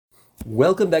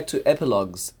Welcome back to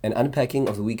Epilogues, an unpacking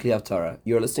of the weekly Haftorah.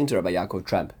 You're listening to Rabbi Yaakov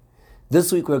Tramp.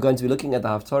 This week we're going to be looking at the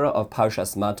Haftorah of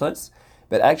Parshas Mattos,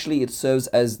 but actually it serves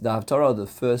as the Haftorah of the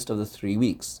first of the 3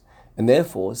 weeks, and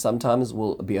therefore sometimes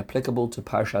will be applicable to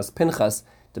Parshas Pinchas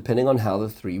depending on how the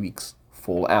 3 weeks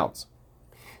fall out.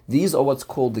 These are what's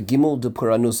called the Gimel de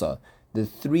Puranusa, the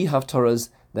 3 Haftorahs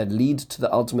that lead to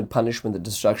the ultimate punishment, the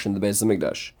destruction of the Beis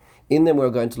HaMikdash. In them, we're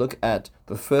going to look at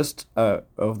the first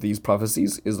of these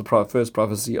prophecies is the first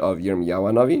prophecy of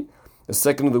Yirmiyahu Hanavi. The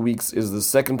second of the weeks is the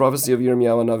second prophecy of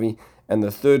Yirmiyahu Hanavi, and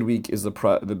the third week is the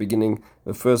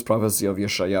first prophecy of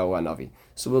Yeshayahu Hanavi.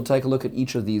 So we'll take a look at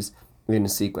each of these in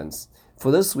sequence.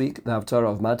 For this week, the Haftorah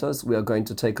of Mattos, we are going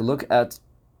to take a look at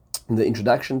the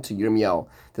introduction to Yirmiyahu.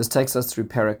 This takes us through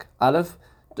Perek Aleph,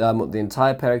 the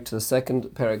entire Perek to the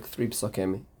second Perek, 3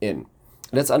 Psukim in.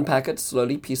 Let's unpack it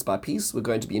slowly, piece by piece. We're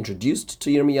going to be introduced to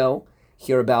Yirmiyahu,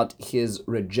 hear about his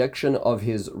rejection of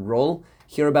his role,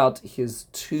 hear about his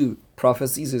 2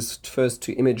 prophecies, his first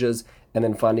 2 images, and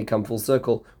then finally come full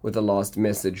circle with the last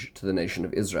message to the nation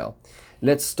of Israel.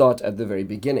 Let's start at the very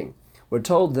beginning. We're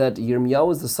told that Yirmiyahu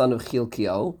was the son of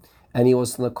Chilkiyahu, and he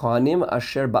was from the Kohanim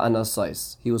Asher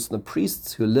Ba'anasais. He was from the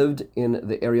priests who lived in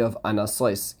the area of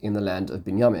Anasais in the land of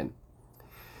Binyamin.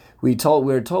 We're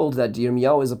told that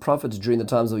Yirmiyahu is a prophet during the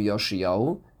times of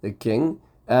Yoshiyahu, the king,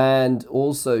 and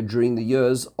also during the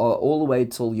years all the way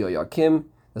till Yoyakim,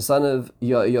 the son of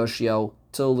Yoshiyahu,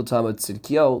 till the time of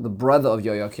Tzidkiyahu, the brother of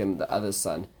Yoyakim, the other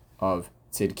son of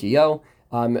Tzidkiyahu,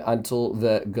 until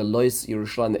the Galois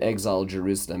Yerushalayim, the exile of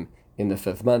Jerusalem, in the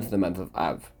 5th month, the month of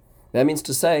Av. That means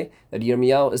to say that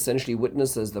Yirmiyahu essentially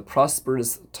witnesses the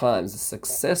prosperous times, the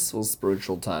successful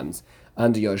spiritual times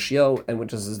under Yoshiyahu, and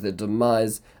witnesses the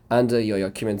demise under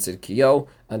Yoyakim and Tzidkiyahu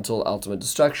until ultimate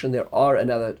destruction. There are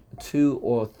another 2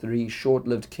 or 3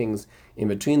 short-lived kings in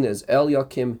between. There's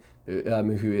Eliakim,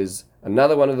 who is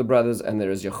another one of the brothers, and there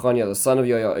is Yechoniah, the son of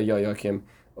Yoyakim,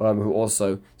 who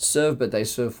also serve, but they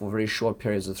serve for very short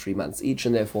periods of 3 months each,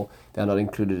 and therefore they are not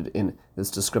included in this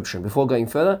description. Before going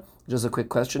further, just a quick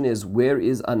question is, where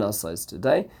is Anasais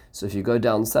today? So if you go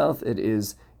down south, it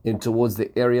is towards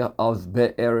the area of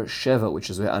Be'er Sheva, which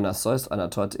is where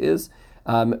Anatot is.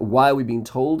 Why are we being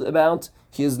told about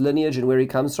his lineage and where he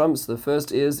comes from? So the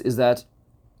first is that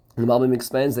the Malbim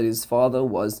explains that his father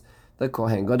was the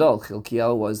Kohen Gadol.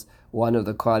 Chilkiyahu was one of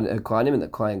the Kohanim in the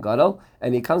Kohen Gadol,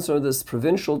 and he comes from this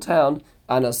provincial town,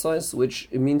 Anasais, which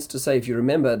means to say, if you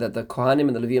remember, that the Kohanim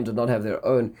and the Leviim did not have their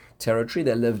own territory.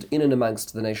 They lived in and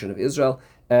amongst the nation of Israel,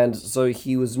 and so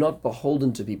he was not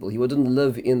beholden to people. He didn't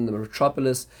live in the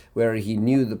metropolis where he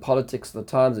knew the politics of the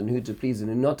times and who to please and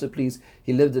who not to please.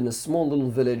 He lived in a small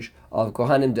little village of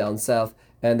Kohanim down south,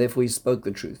 and therefore he spoke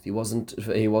the truth. He was not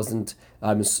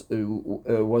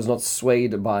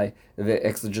swayed by the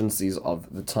exigencies of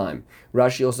the time.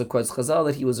 Rashi also quotes Chazal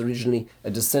that he was originally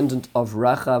a descendant of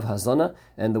Rachav Hazana,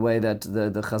 and the way that the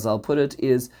Chazal put it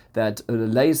is that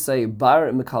Leisei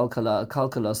bar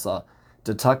kalkalasa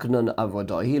detaknon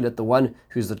avodahi, let the one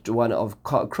who's the one of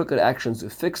crooked actions who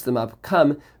fix them up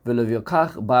come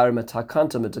v'levyokach bar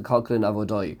metakanta metakalkalin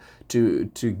avodahi,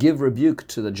 to give rebuke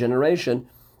to the generation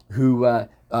who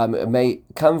may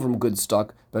come from good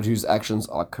stock, but whose actions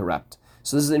are corrupt.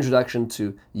 So this is the introduction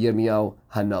to Yirmiyahu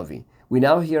Hanavi. We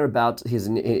now hear about his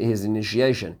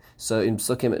initiation. So in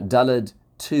Psukim Daled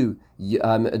to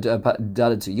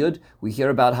Yud, we hear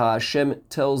about how Hashem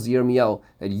tells Yirmiyahu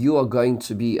that you are going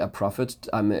to be a prophet,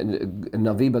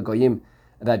 Navi Bagoyim,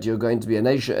 that you're going to be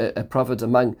a prophet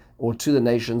among or to the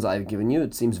nations I have given you.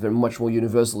 It seems very much more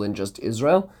universal than just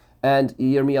Israel, and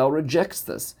Yirmiyahu rejects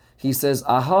this. He says,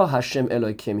 Aha Hashem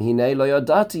Elokim, Hine lo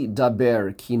yodati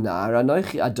daber ki na'ar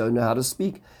anochi, I don't know how to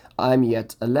speak, I'm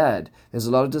yet a lad. There's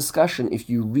a lot of discussion if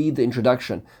you read the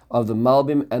introduction of the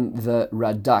Malbim and the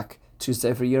Radak to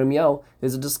Sefer Yirmiyahu.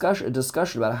 There's a discussion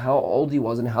about how old he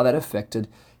was and how that affected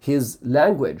his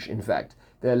language. In fact,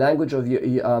 the language of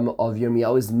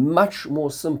Yirmiyahu is much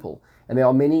more simple, and there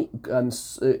are many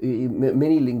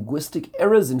linguistic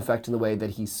errors, in fact, in the way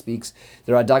that he speaks.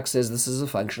 The Radak says this is a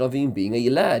function of him being a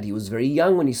lad. He was very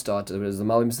young when he started, whereas the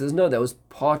Malbim says no, that was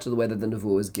part of the way that the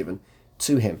Nevuah was given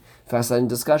to him. Fascinating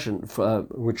discussion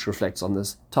which reflects on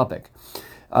this topic.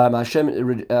 Hashem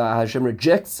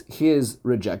rejects his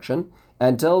rejection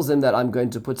and tells him that I'm going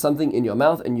to put something in your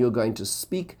mouth and you're going to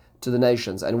speak to the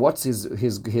nations. And what's his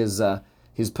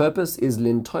purpose is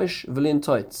lintosh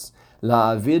v'lintoitz.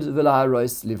 la'avid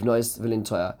v'la'aros livnois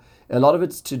v'lintoya. A lot of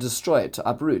it's to destroy it, to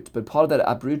uproot, but part of that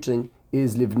uprooting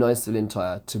is livnois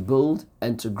v'lintoya, to build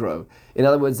and to grow. In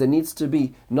other words, there needs to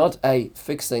be not a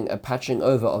fixing, a patching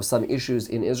over of some issues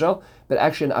in Israel, but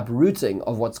actually an uprooting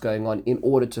of what's going on in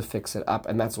order to fix it up,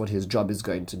 and that's what his job is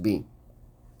going to be.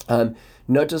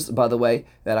 Notice, by the way,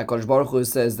 that HaKadosh Baruch Hu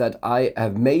says that I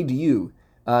have made you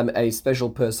a special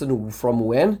person from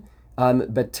when?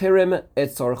 Beterem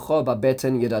etzorcho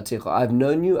babeten yedaticha. I've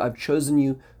known you, I've chosen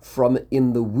you from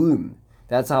in the womb.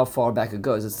 That's how far back it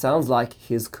goes. It sounds like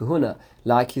his kahuna,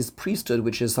 like his priesthood,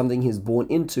 which is something he's born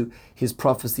into. His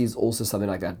prophecy is also something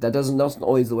like that. That's not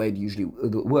always the way it usually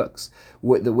works.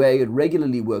 The way it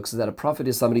regularly works is that a prophet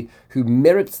is somebody who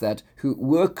merits that, who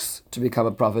works to become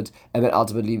a prophet, and then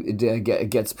ultimately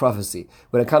gets prophecy.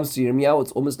 When it comes to Yirmiyahu,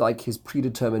 it's almost like his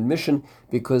predetermined mission,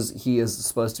 because he is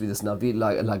supposed to be this Navi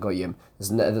Lagoyim,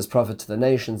 this prophet to the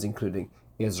nations, including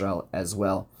Israel as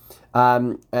well.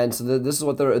 And so this is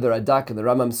what the Radak and the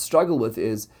Rambam struggle with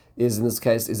is in this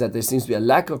case, is that there seems to be a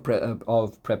lack of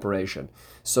preparation.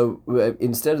 So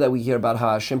instead of that, we hear about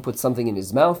how Hashem puts something in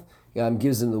his mouth,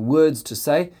 gives him the words to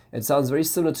say. It sounds very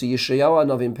similar to Yeshayahu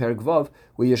Novim Perek Vav,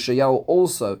 where Yeshayahu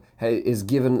also is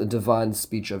given a divine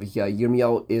speech over here.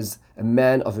 Yirmiyahu is a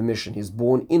man of a mission. He's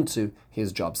born into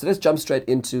his job. So let's jump straight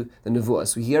into the Nevuah.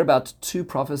 So we hear about two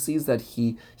prophecies that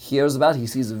he hears about. He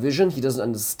sees a vision, he doesn't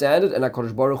understand it, and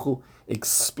HaKadosh Baruch Hu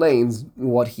explains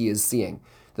what he is seeing.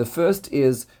 The first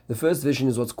vision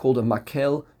is what's called a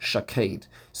makel shaked.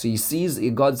 So he sees,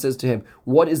 God says to him,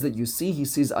 what is that you see? He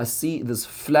says, I see this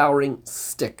flowering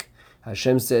stick.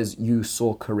 Hashem says, you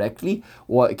saw correctly.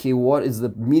 What is the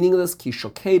meaning of this? Ki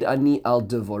shoked ani al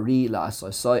devori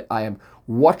la'asosoi. I am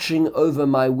watching over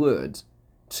my word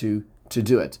to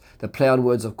do it. The play on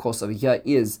words, of course, over here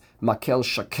is makel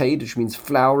shaked, which means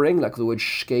flowering, like the word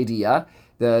shkedia.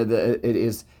 It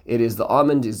is the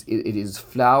almond, it is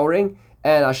flowering.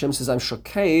 And Hashem says, I'm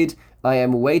shoked, I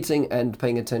am waiting and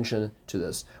paying attention to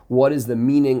this. What is the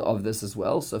meaning of this as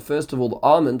well? So first of all, the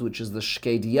almond, which is the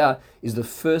shkediyah, is the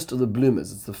first of the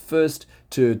bloomers. It's the first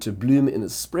to bloom in the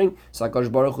spring. So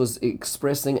HaKadosh Baruch Hu is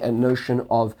expressing a notion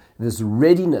of this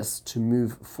readiness to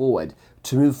move forward.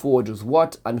 To move forward with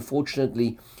what?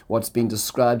 Unfortunately, what's being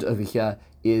described over here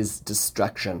is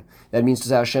distraction. That means to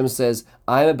say, Hashem says,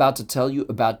 I'm about to tell you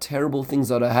about terrible things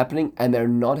that are happening, and they're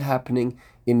not happening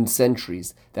in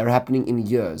centuries. They're happening in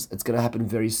years. It's going to happen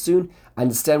very soon.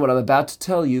 Understand what I'm about to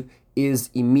tell you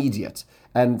is immediate.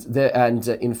 And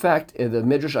in fact, the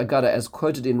Midrash Agada, as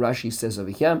quoted in Rashi, says over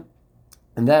here,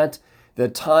 and that the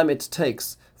time it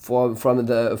takes for the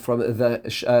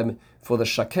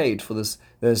shaked, for this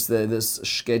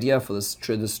shkedia, for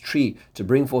this tree to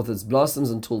bring forth its blossoms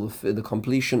until the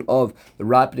completion of the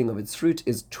ripening of its fruit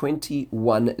is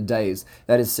 21 days.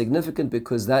 That is significant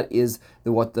because that is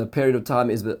what the period of time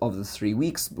is of the 3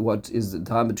 weeks. What is the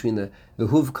time between the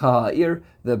Huvka Ha'ir,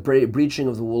 the breaching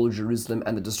of the wall of Jerusalem,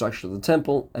 and the destruction of the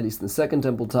temple, at least in the second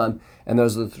temple time, and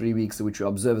those are the 3 weeks which we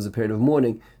observe as a period of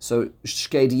mourning. So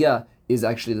shkedia is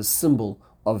actually the symbol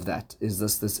of that, is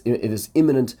this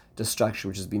imminent destruction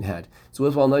which has been had. It's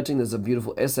worthwhile noting there's a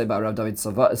beautiful essay by Rav David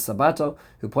Sabato,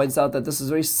 who points out that this is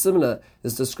very similar,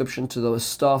 this description, to the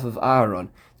staff of Aaron.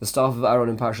 The staff of Aaron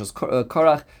in Parashas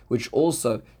Korach, which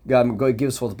also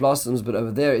gives forth blossoms, but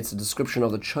over there it's a description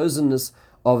of the chosenness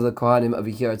of the Kohanim. Over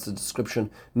here it's a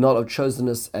description not of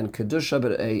chosenness and Kedusha,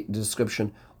 but a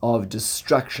description of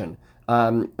destruction.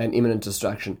 An imminent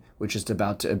destruction, which is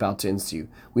about to ensue.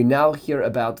 We now hear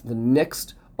about the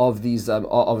next of these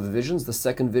of the visions, the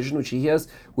second vision which he hears,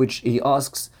 which he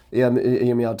asks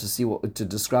Yirmiyahu to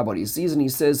describe what he sees, and he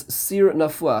says, "Sir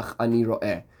nafuach ani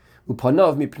ro'eh,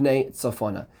 upanav mipnei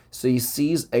tzafona." So he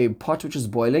sees a pot which is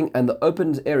boiling, and the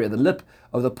opened area, the lip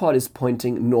of the pot, is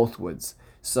pointing northwards.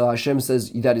 So Hashem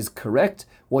says that is correct.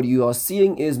 What you are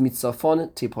seeing is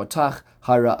mitzafon tipotach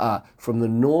hara'ah. From the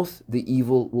north, the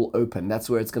evil will open. That's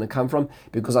where it's going to come from,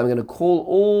 because I'm going to call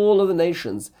all of the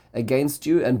nations against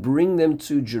you and bring them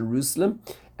to Jerusalem,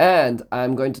 and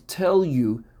I'm going to tell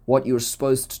you what you're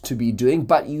supposed to be doing,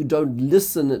 but you don't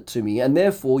listen to me, and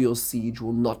therefore your siege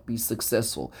will not be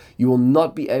successful. You will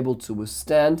not be able to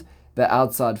withstand the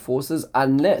outside forces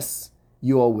unless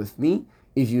you are with me.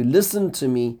 If you listen to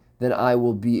me, then I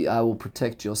will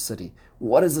protect your city.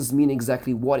 What does this mean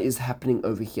exactly? What is happening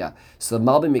over here? So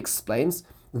Malbim explains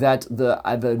that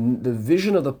the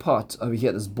vision of the pot over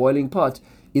here, this boiling pot,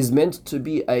 is meant to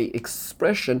be a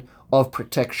expression of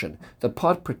protection. The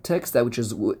pot protects that which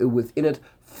is within it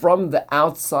from the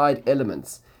outside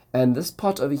elements. And this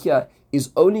pot over here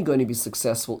is only going to be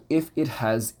successful if it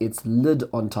has its lid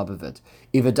on top of it.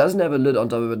 If it doesn't have a lid on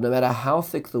top of it, no matter how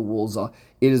thick the walls are,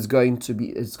 it's going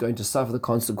to suffer the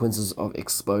consequences of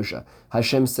exposure.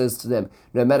 Hashem says to them,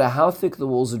 no matter how thick the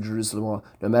walls of Jerusalem are,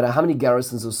 no matter how many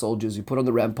garrisons of soldiers you put on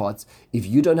the ramparts, if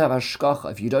you don't have hashkacha,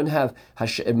 if you don't have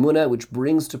emunah, which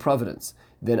brings to providence,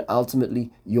 then ultimately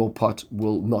your pot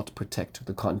will not protect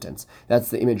the contents. That's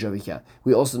the image over here.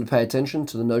 We also need to pay attention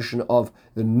to the notion of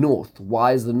the north.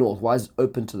 Why is the north? Why is it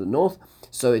open to the north?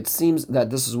 So it seems that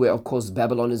this is where, of course,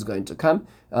 Babylon is going to come.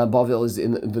 Bavel is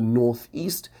in the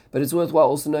northeast, but it's worthwhile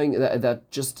also knowing that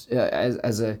just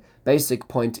as a basic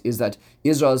point is that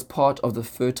Israel is part of the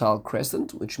Fertile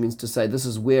Crescent, which means to say this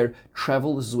is where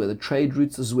travel, this is where the trade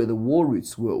routes, this is where the war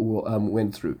routes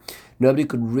went through. Nobody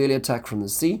could really attack from the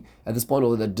sea at this point,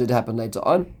 although that did happen later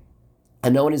on.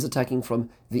 And no one is attacking from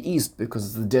the east because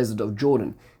it's the desert of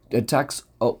Jordan. The attacks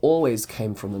always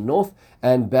came from the north,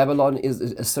 and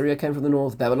Assyria came from the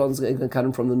north, Babylon's going to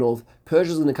come from the north,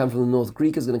 Persia is going to come from the north,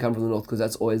 Greek is going to come from the north, because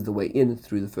that's always the way in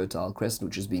through the Fertile Crescent,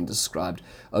 which is being described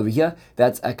over here.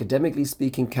 That's academically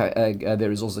speaking.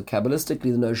 There is also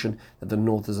Kabbalistically the notion that the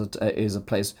north is a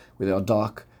place where there are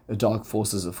dark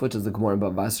forces afoot, as the Gemara in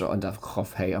Bava Basra on Daf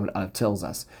Chof Hei tells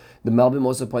us. The Malbim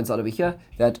also points out over here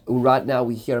that right now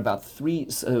we hear about three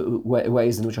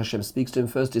ways in which Hashem speaks to him.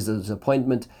 First is his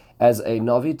appointment as a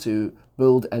Navi to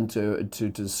build and to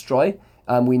destroy.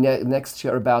 We next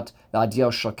hear about the idea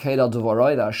of Shaked al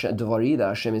Devarai, that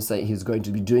Hashem is saying he's going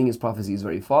to be doing his prophecies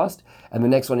very fast. And the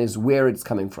next one is where it's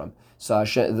coming from. So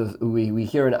we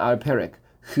hear in our Perek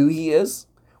who he is.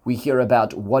 We hear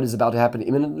about what is about to happen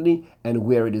imminently and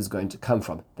where it is going to come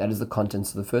from. That is the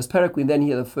contents of the first parak. We then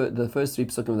hear the first three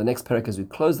psukim of the next parak as we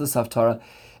close the Haftorah,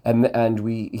 and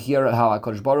we hear how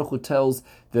HaKadosh Baruch Hu tells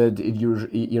the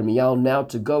Yirmiyahu now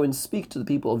to go and speak to the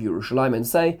people of Yerushalayim and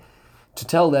say, to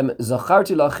tell them,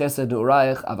 Zacharti la chesed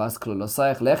nu'rayich avas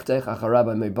klolosayich lechtech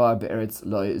acharaba mebar be'eretz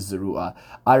lo zerua.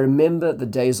 I remember the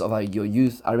days of your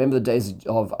youth. I remember the days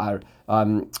of our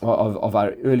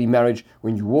early marriage,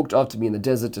 when you walked after me in the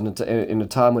desert in a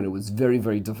time when it was very,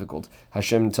 very difficult.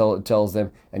 Hashem tells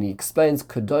them, and he explains,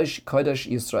 Kadosh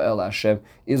Yisrael Hashem.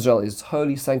 Israel is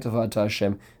holy, sanctified to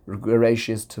Hashem,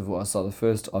 gracious to V'asa, the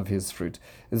first of his fruit.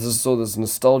 This is sort of this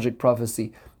nostalgic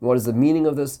prophecy. What is the meaning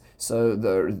of this? So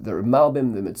the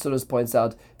Malbim, the Mitzudas points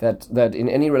out that in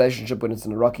any relationship, when it's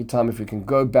in a rocky time, if we can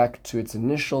go back to its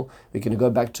initial, we can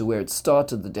go back to where it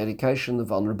started, the dedication, the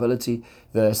vulnerability,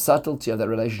 the subtlety of that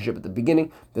relationship at the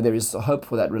beginning, then there is hope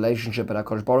for that relationship. And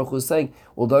HaKadosh Baruch Hu is saying,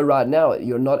 although right now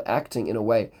you're not acting in a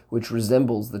way which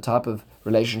resembles the type of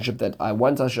relationship that I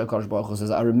want, HaKadosh Baruch Hu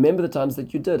says, I remember the times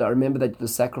that you did. I remember that the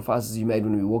sacrifices you made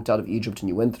when we walked out of Egypt and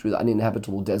you went through the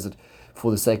uninhabitable desert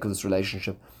for the sake of this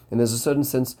relationship. And there's a certain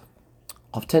sense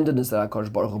of tenderness that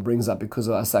HaKadosh Baruch Hu brings up because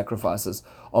of our sacrifices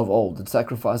of old. The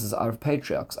sacrifices our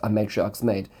matriarchs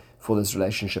made for this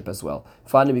relationship as well.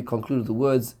 Finally, we conclude the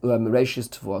words, Mereshis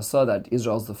Tvuasa, that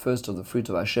Israel is the first of the fruit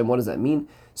of Hashem. What does that mean?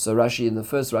 So Rashi in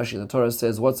the Torah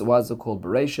says, why is it called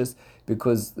Bereshis?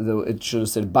 Because it should have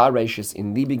said Bareshis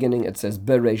in the beginning. It says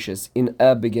Bereshis in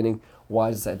a beginning.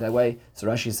 Why does it say it that way? So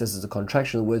Rashi says it's a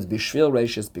contraction of the words Bishvil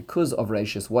Rashis, because of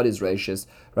Rashis. What is Rashis?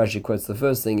 Rashi quotes the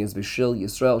first thing is Bishvil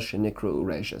Yisrael Shenikru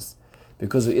Rashis.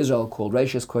 Because of Israel called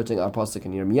Rashis, quoting our pasuk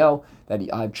in Yirmiyahu, that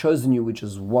I've chosen you, which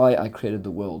is why I created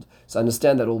the world. So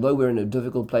understand that although we're in a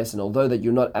difficult place, and although that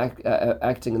you're not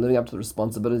acting and living up to the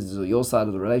responsibilities of your side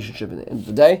of the relationship, at the end of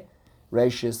the day,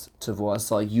 Rashis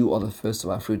Tevuasa, you are the first of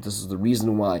our fruit. This is the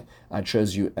reason why I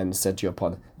chose you and set you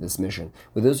upon this mission.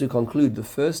 With this, we conclude the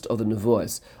first of the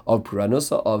nevuos of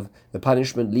Puranusa, of the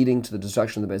punishment leading to the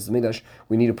destruction of the Beis Hamikdash.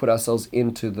 We need to put ourselves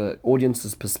into the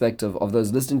audience's perspective of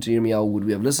those listening to Yirmiyahu. Would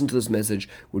we have listened to this message?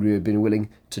 Would we have been willing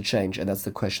to change? And that's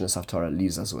the question this Haftarah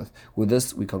leaves us with. With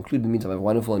this, we conclude. In the meantime, have a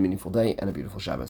wonderful and meaningful day and a beautiful Shabbat.